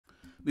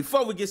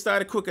Before we get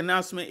started, quick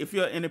announcement. If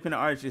you're an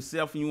independent artist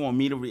yourself and you want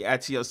me to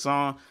react to your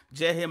song,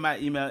 just hit my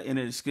email in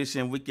the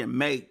description. We can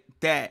make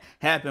that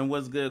happen.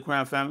 What's good,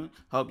 Crown Family?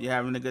 Hope you're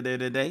having a good day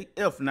today.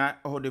 If not,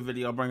 I hope the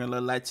video bring a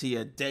little light to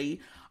your day.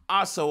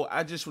 Also,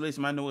 I just released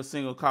my newest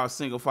single called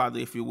Single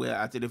Father, if you will.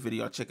 After the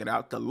video, check it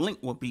out. The link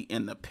will be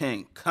in the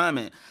pinned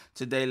comment.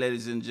 Today,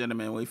 ladies and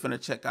gentlemen, we're finna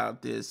check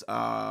out this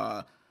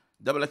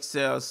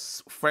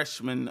XXL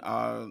freshman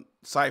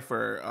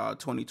Cypher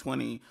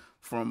 2020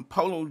 from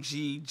Polo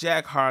G,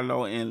 Jack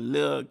Harlow, and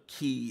Lil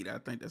Keed. I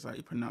think that's how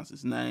you pronounce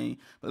his name.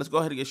 But let's go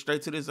ahead and get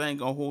straight to this. I ain't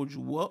gonna hold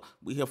you up.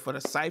 We here for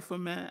the Cypher,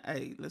 man.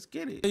 Hey, let's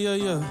get it.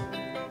 Yeah.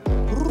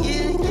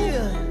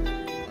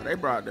 Oh, they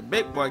brought the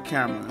big boy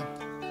camera.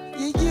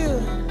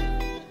 Yeah.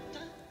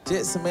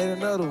 Jetson made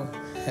another one.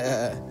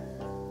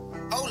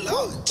 Oh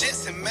Lord,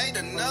 Jetson made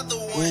another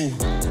one.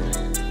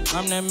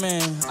 I'm that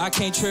man, I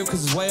can't trip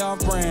cause it's way off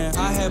brand.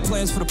 I had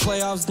plans for the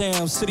playoffs,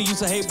 damn. City used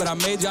to hate, but I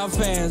made y'all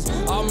fans.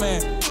 Oh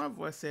man. My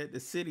voice said the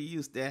city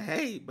used to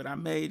hate, but I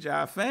made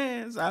y'all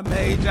fans. I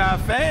made y'all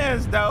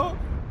fans, though.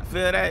 I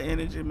feel that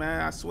energy,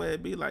 man. I swear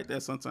it be like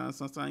that sometimes.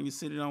 Sometimes your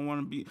city don't want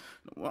to be,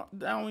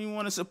 they don't even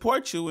want to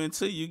support you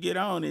until you get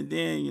on, and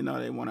then, you know,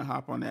 they want to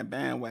hop on that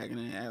bandwagon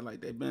and act like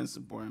they've been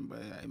supporting.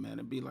 But, hey, man,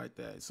 it be like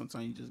that.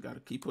 Sometimes you just got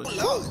to keep pushing.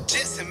 Oh Lord,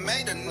 Jetson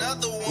made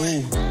another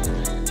one.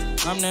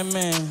 I'm that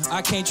man,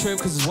 I can't trip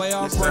cause it's way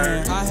off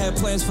brand. I had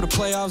plans for the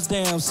playoffs,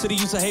 damn. City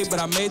used to hate, but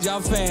I made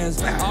y'all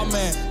fans. Oh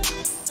man,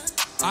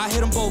 I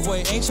hit them both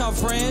ways. Ain't y'all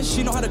friends?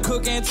 She know how to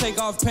cook and take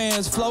off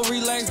pants. Flow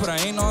relax, but I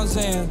ain't on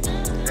Zan.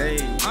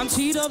 Hey. I'm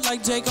teed up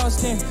like Jake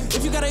Austin.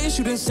 If you got an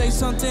issue, then say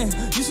something.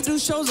 Used to do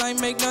shows, I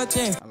ain't make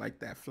nothing. I like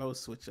that flow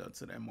switch up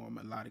to that more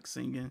melodic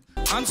singing.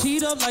 I'm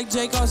teed up like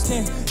Jake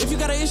Austin. If you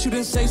got an issue,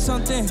 then say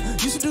something.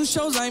 Used to do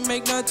shows, I ain't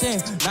make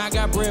nothing. Now I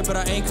got bread, but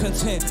I ain't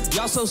content.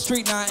 Y'all so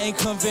street, now I ain't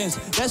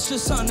convinced. That's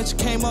just something that you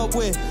came up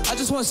with. I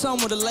just want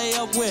someone to lay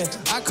up with.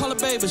 I call her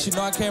baby, she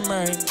know I can't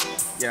marry.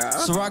 Yeah.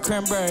 Ciroc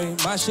cranberry,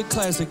 my shit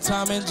classic,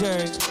 Tom and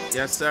Jerry.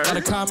 Yes, sir. Got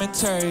a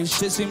commentary,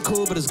 shit seem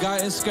cool, but it's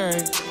gotten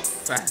scary.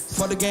 Facts.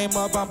 For the game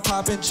up, I'm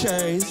popping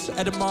cherries.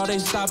 At the mall, they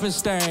stopping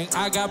staring.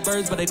 I got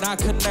birds, but they not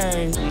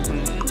canaries.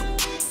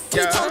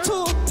 Yeah. Talk to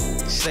 'em.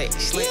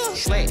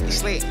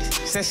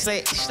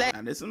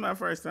 Now, this is my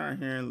first time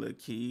hearing Lil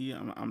Keed.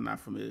 I'm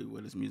not familiar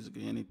with his music or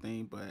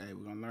anything, but hey,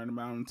 we're gonna learn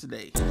about him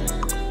today.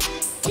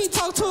 Keep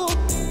talk to him.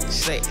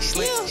 Steady.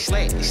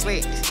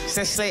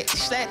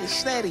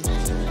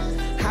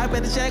 How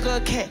about the jack or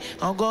a cat?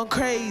 I'm going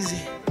crazy.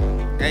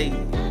 Hey.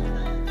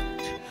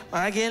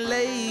 I get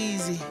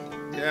lazy.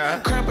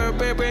 Yeah.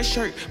 Cranberry bread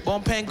shirt,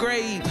 bone pan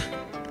grape.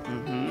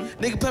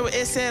 Nigga play with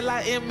SL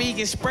like me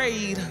get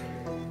sprayed.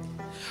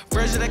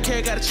 Version I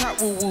carry got a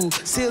chop woo.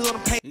 Seals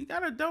on the paint. He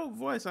got a dope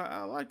voice.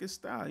 I like his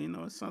style. You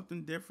know, it's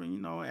something different. You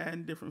know,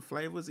 adding different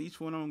flavors.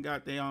 Each one of them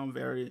got their own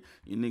very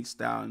unique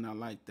style, and I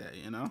like that.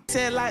 You know.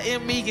 SL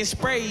like me get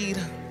sprayed.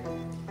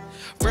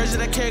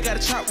 Version I carry got a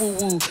chop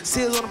woo.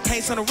 Seals on the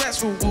paints on the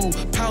rest woo.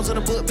 Pounds on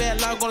the book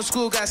bag, log on the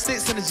school. Got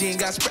sticks in the jean,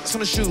 got specs on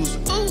the shoes.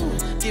 Ooh,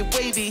 get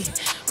wavy.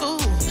 Ooh,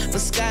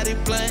 Biscotti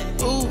blunt.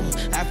 Ooh,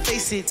 I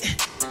face it.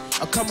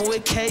 I'm coming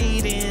with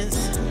cadence.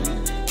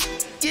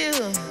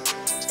 Yeah.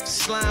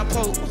 Slime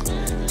poke,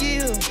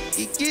 yeah.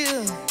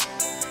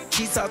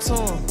 Keep talk to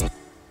him.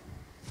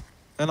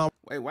 And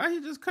Wait, why he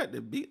just cut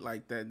the beat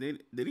like that?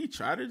 Did he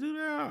try to do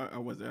that,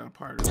 or was that a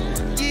part of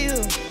it? Yeah.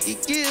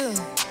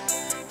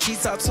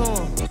 Keep talk to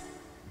him.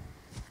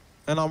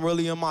 And I'm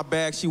really in my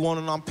bag. She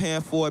wanted, I'm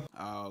paying for it.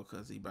 Oh,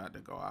 cause he about to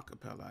go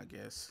acapella, I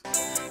guess.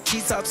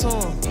 Keep talk to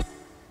him.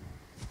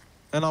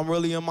 And I'm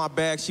really in my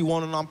bag. She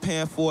wanted, I'm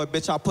paying for it.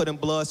 Bitch, I put in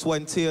blood, sweat,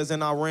 and tears,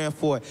 and I ran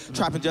for it.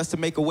 Trapping just to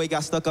make a way,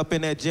 got stuck up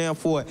in that jam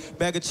for it.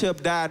 Bag of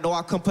chip died, no,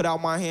 I couldn't put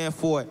out my hand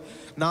for it.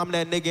 Now I'm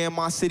that nigga in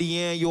my city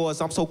and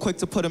yours. I'm so quick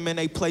to put them in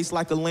a place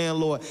like a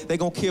landlord. They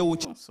gon' kill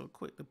with you. I'm so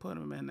quick to put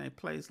him in a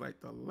place like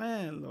the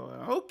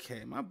landlord.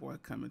 Okay, my boy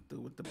coming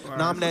through with the bars.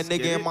 Now I'm that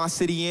nigga in my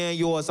city and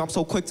yours. I'm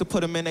so quick to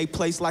put them in a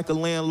place like a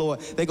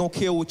landlord. They gon'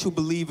 kill what you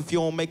believe if you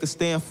don't make a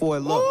stand for it.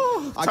 Look,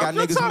 ooh, I got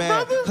niggas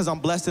mad brother. cause I'm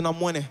blessed and I'm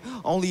winning.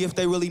 Only if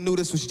they really knew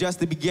this was just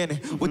the beginning.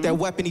 With that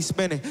weapon he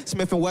spinning,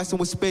 Smith & Wesson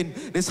was spitting.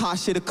 This hot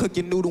shit'll cook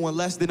your noodle in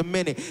less than a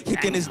minute.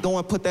 Kick in his door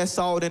and put that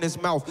salt in his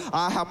mouth.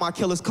 I have my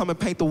killers come and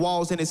paint the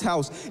walls in his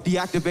house.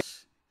 Deactivate.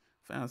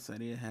 Found said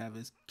he'd have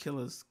his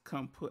killers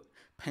come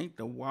paint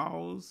the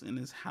walls in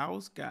his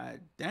house.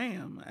 God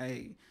damn,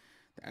 hey,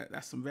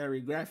 that's some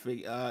very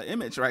graphic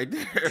image right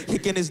there.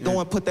 Kick in his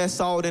door and put that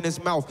salt in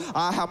his mouth.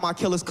 I have my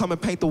killers come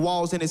and paint the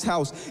walls in his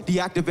house.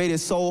 Deactivated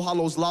soul,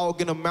 Hollow's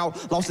log in the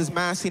mouth. Lost his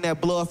mind, seen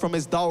that blood from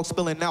his dog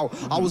spilling out.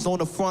 I was on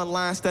the front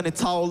line, standing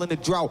tall in the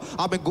drought.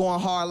 I've been going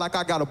hard like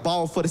I got a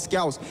ball for the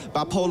scouts.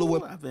 By Polo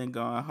with. I've been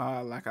going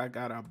hard like I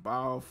got a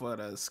ball for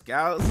the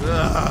scouts.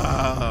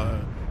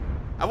 Ugh.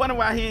 I wonder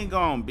why he ain't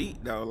going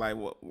beat though. Like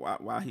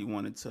why he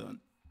wanted to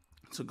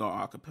go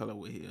acapella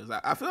with his.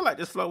 I feel like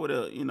this flow would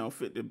have, you know,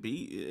 fit the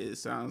beat. It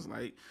sounds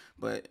like,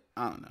 but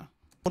I don't know.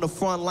 On the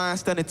front line,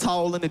 standing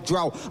tall in the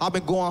drought. I've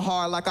been going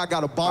hard like I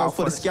got a ball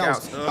for the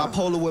scouts.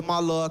 Bipolar with my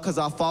love, cause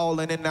I fall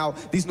in and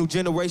out. These new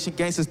generation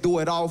gangsters do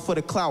it all for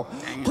the clout.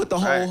 Put the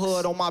whole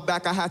hood on my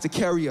back, I had to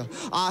carry her.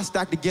 I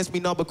stacked against me,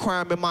 number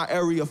crime in my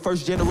area.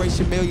 First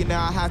generation millionaire,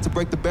 I had to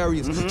break the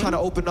barriers. Trying to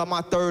open up my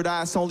third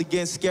eye, it's only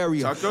getting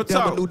scarier.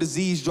 Then a new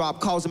disease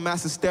drop, causing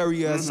mass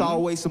hysteria. It's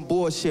always some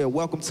bullshit.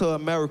 Welcome to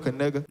America,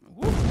 nigga.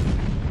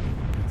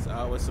 It's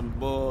always some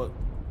bull.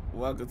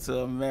 Welcome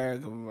to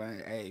America,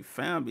 man. Hey,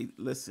 fam,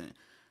 listen.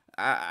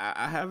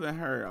 I haven't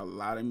heard a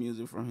lot of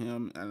music from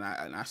him, and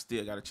I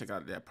still got to check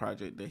out that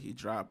project that he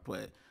dropped.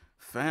 But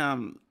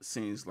fam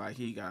seems like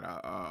he got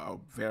a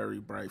very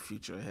bright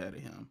future ahead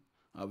of him.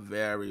 A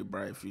very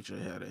bright future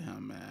ahead of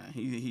him, man.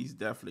 He's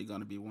definitely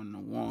gonna be one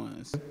of the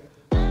ones.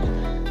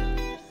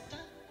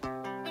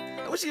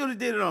 I wish he would have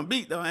did it on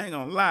beat though. I ain't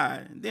gonna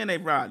lie. Then they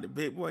brought the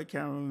big boy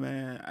camera,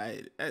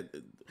 man.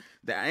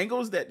 The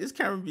angles that this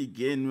camera be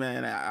getting,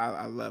 man,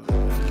 I love it,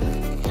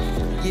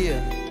 man.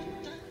 Yeah,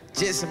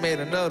 Jetson made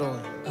another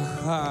one.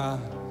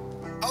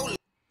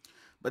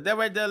 But that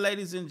right there,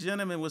 ladies and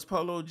gentlemen, was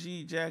Polo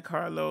G, Jack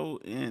Harlow,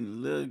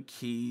 and Lil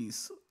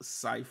Keed's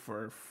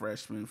Cypher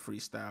freshman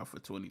freestyle for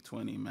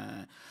 2020,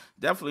 man.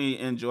 Definitely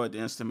enjoyed the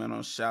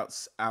instrumental.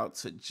 Shouts out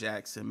to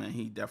Jackson, man.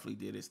 He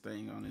definitely did his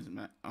thing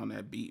on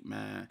that beat,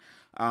 man.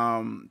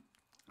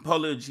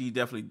 Polo G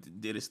definitely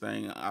did his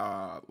thing.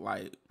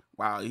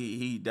 Wow,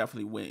 he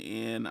definitely went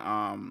in.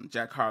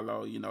 Jack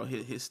Harlow, you know,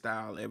 his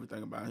style,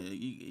 everything about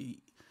him.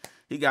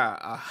 He got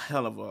a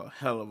hell of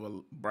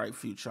a bright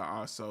future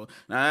also.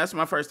 Now that's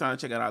my first time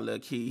checking out Lil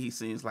Keed. He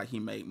seems like he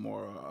make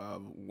more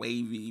of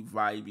wavy,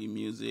 vibey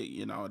music,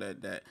 you know,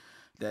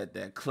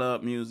 that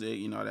club music,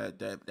 you know,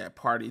 that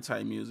party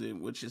type music,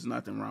 which is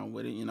nothing wrong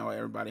with it. You know,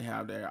 everybody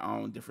have their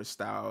own different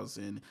styles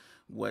and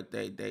what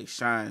they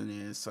shine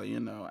in. So, you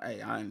know,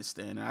 hey, I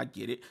understand and I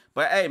get it.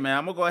 But hey, man,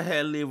 I'm gonna go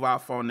ahead and leave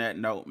off on that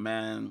note,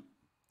 man.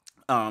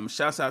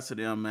 Shouts out to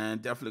them, man.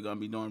 Definitely gonna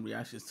be doing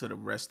reactions to the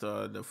rest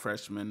of the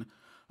freshmen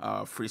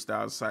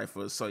freestyle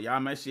cyphers. So y'all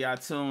make sure y'all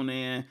tune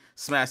in,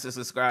 smash the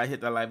subscribe,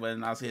 hit that like button,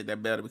 and also hit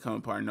that bell to become a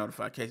part of the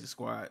notification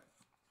squad.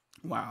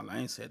 Wow, I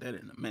ain't said that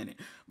in a minute.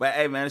 But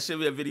hey, man, it should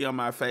be a video on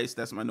my face.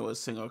 That's my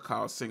newest single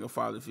called Single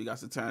Father. If you got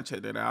some time,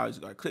 check that out. You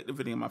just gotta click the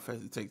video on my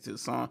face to take you to the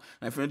song.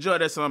 And if you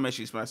enjoyed that song, make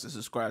sure you smash the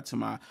subscribe to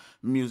my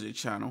music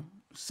channel.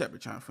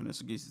 Separate channel from this,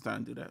 so give you some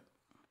time to do that.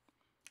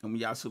 And we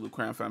y'all salute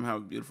Crown Fam. Have a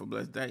beautiful,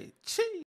 blessed day. Cheers.